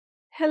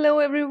Hello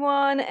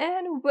everyone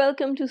and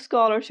welcome to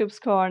Scholarships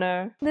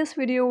Corner. In this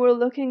video we're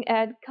looking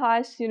at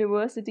KAIST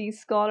University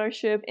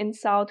Scholarship in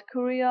South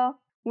Korea,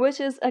 which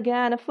is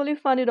again a fully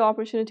funded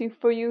opportunity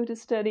for you to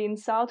study in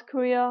South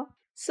Korea.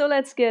 So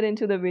let's get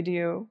into the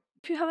video.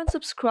 If you haven't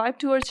subscribed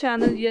to our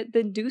channel yet,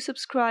 then do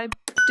subscribe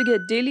to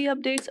get daily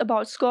updates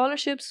about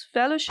scholarships,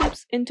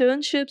 fellowships,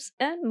 internships,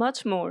 and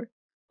much more.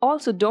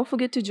 Also, don't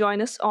forget to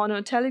join us on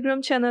our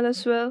Telegram channel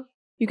as well.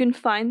 You can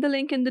find the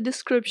link in the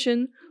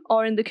description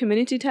or in the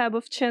community tab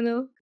of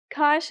channel.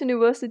 KAIST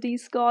University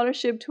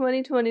Scholarship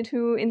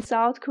 2022 in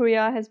South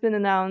Korea has been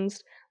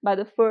announced by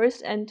the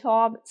first and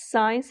top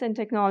science and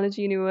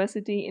technology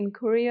university in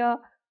Korea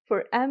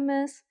for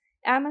MS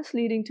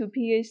leading to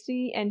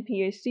PhD and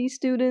PhD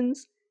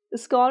students. The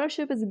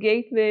scholarship is a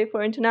gateway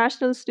for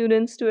international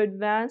students to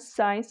advance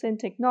science and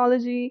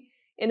technology,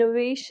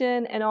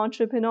 innovation, and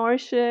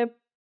entrepreneurship.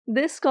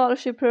 This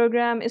scholarship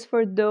program is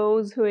for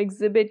those who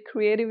exhibit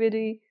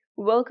creativity,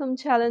 welcome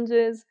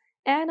challenges,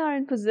 and are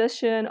in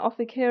possession of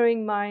a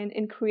caring mind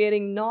in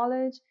creating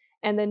knowledge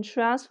and then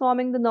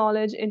transforming the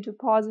knowledge into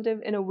positive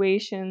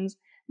innovations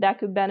that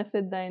could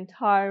benefit the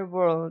entire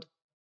world.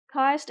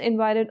 KAIST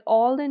invited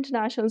all the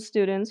international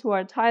students who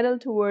are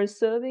titled towards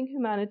serving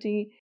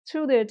humanity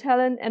through their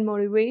talent and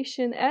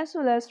motivation as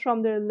well as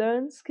from their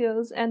learned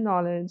skills and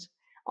knowledge.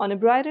 On a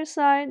brighter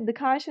side, the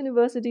KAIST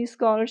University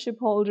scholarship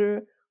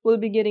holder will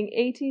be getting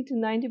 80 to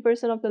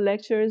 90% of the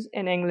lectures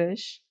in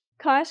English.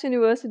 KAIST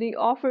University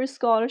offers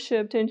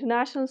scholarship to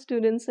international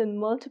students in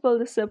multiple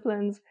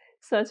disciplines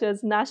such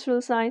as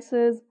natural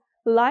sciences,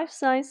 life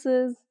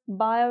sciences,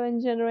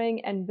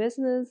 bioengineering, and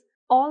business.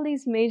 All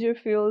these major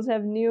fields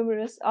have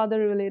numerous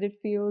other related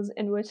fields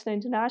in which the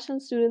international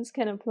students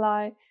can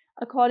apply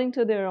according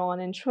to their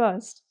own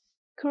interest.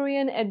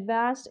 Korean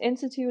Advanced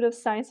Institute of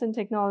Science and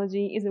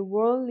Technology is a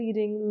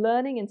world-leading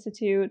learning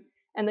institute,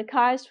 and the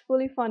KAIST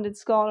fully funded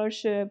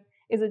scholarship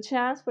is a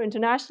chance for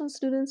international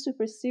students to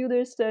pursue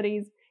their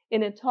studies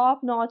in a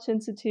top-notch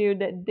institute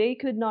that they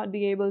could not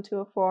be able to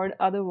afford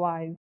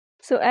otherwise.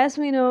 So as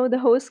we know, the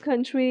host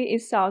country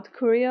is South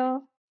Korea,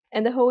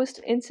 and the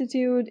host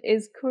institute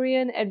is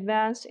Korean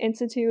Advanced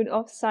Institute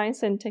of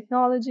Science and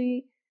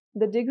Technology.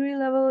 The degree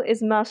level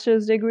is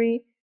master's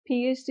degree,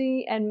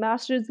 PhD, and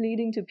master's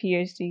leading to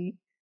PhD.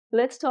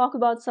 Let's talk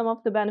about some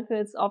of the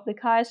benefits of the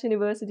KAIST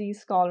University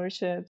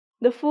scholarship.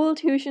 The full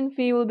tuition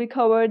fee will be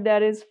covered,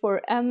 that is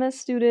for MS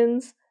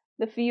students.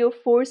 The fee of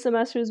 4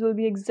 semesters will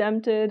be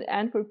exempted,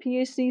 and for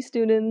PhD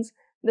students,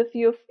 the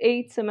fee of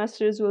 8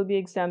 semesters will be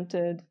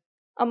exempted.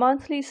 A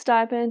monthly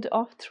stipend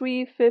of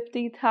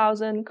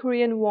 350,000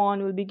 Korean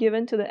won will be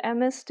given to the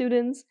MS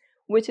students,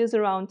 which is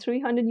around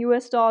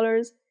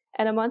 $300,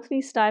 and a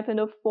monthly stipend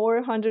of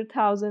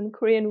 400,000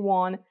 Korean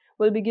won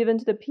will be given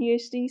to the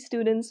PhD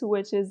students,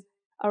 which is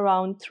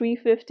around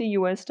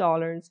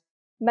 $350.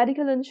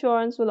 Medical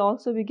insurance will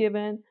also be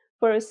given.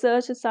 For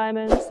research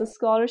assignments, the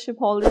scholarship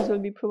holders will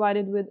be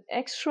provided with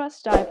extra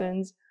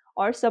stipends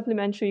or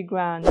supplementary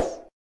grants.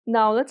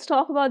 Now let's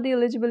talk about the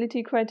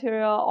eligibility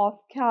criteria of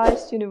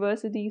KAIST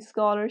University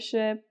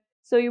Scholarship.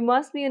 So you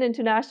must be an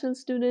international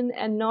student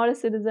and not a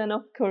citizen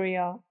of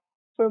Korea.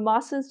 For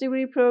master's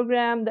degree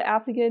program, the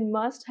applicant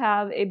must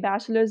have a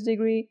bachelor's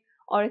degree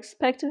or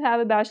expect to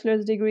have a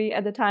bachelor's degree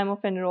at the time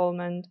of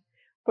enrollment.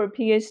 For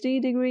PhD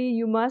degree,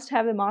 you must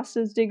have a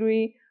master's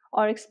degree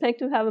or expect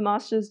to have a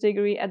master's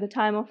degree at the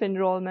time of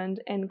enrollment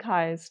in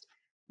KAIST.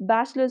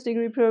 Bachelor's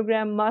degree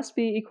program must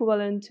be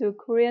equivalent to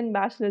Korean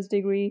bachelor's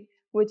degree,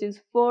 which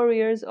is 4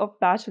 years of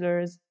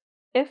bachelor's.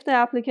 If the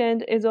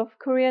applicant is of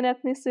Korean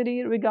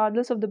ethnicity,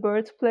 regardless of the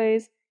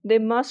birthplace, they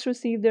must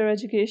receive their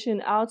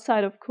education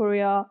outside of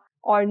Korea,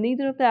 or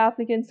neither of the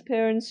applicant's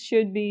parents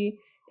should be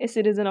a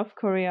citizen of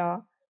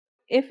Korea.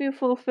 If you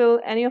fulfill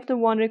any of the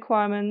one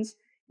requirements,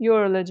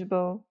 you're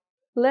eligible.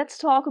 Let's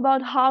talk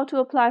about how to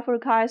apply for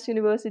KAIST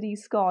University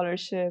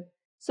Scholarship.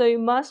 So you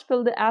must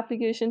fill the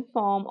application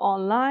form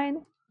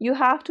online. You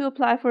have to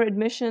apply for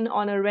admission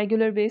on a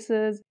regular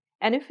basis,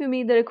 and if you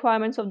meet the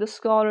requirements of the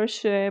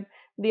scholarship,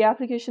 the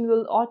application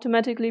will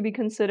automatically be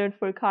considered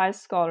for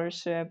KAIST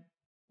scholarship.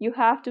 You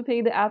have to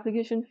pay the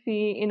application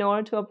fee in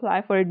order to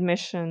apply for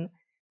admission.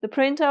 The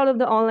printout of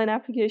the online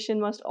application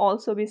must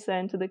also be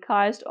sent to the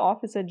KAIST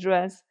office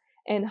address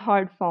in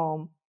hard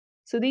form.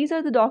 So these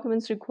are the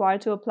documents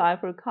required to apply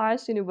for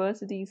KAIST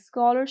University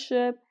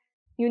Scholarship.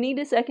 You need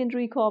a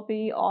secondary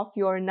copy of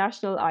your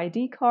national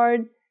ID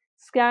card,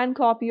 scanned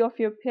copy of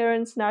your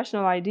parents'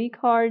 national ID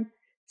card,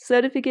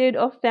 certificate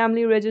of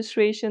family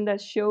registration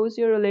that shows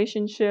your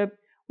relationship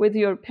with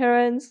your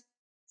parents,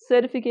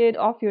 certificate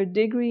of your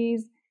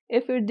degrees.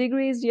 If your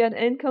degree is yet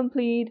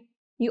incomplete,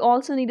 you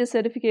also need a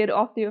certificate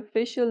of the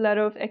official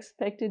letter of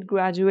expected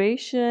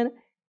graduation.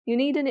 You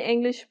need an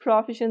English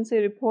proficiency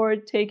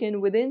report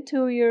taken within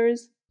 2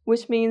 years,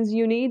 which means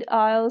you need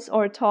IELTS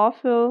or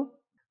TOEFL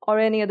or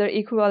any other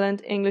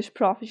equivalent English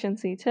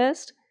proficiency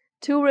test,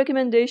 2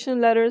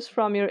 recommendation letters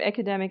from your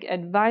academic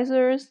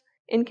advisors.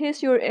 In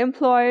case you're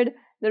employed,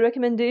 the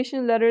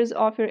recommendation letters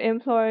of your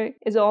employer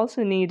is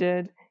also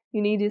needed.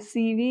 You need a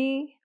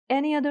CV,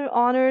 any other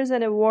honors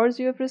and awards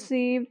you have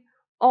received,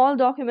 all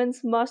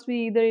documents must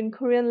be either in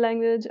Korean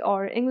language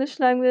or English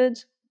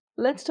language.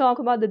 Let's talk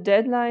about the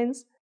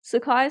deadlines. So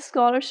KAIST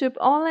Scholarship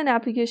online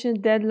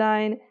application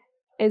deadline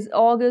is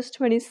August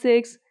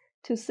 26th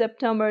to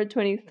September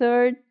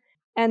 23rd,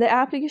 and the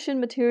application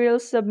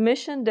materials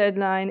submission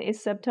deadline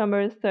is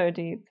September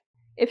 30th.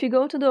 If you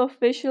go to the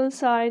official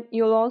site,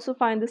 you'll also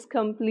find this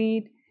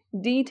complete,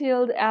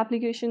 detailed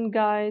application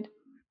guide.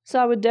 So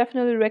I would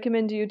definitely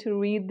recommend you to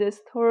read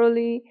this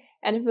thoroughly,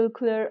 and it will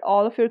clear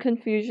all of your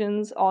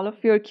confusions, all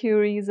of your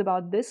queries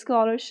about this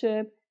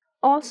scholarship.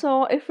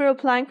 Also, if you're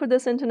applying for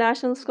this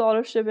international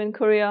scholarship in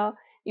Korea,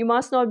 you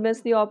must not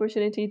miss the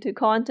opportunity to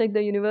contact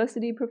the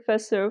university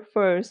professor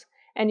first,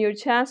 and your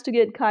chance to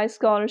get KAIST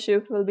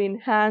scholarship will be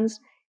enhanced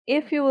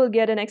if you will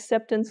get an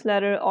acceptance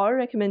letter or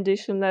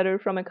recommendation letter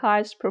from a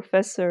KAIST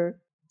professor.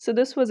 So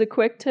this was a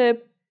quick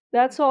tip.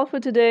 That's all for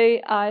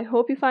today. I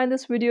hope you find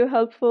this video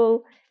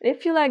helpful.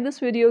 If you like this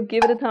video,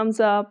 give it a thumbs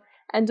up,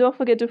 and don't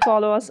forget to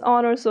follow us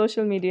on our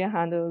social media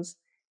handles.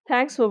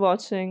 Thanks for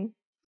watching.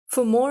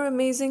 For more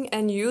amazing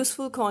and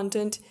useful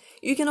content,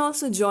 you can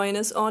also join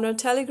us on our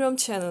Telegram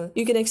channel.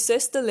 You can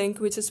access the link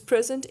which is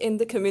present in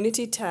the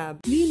community tab.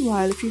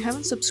 Meanwhile, if you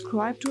haven't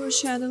subscribed to our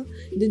channel,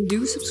 then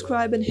do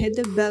subscribe and hit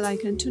the bell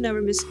icon to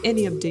never miss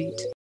any update.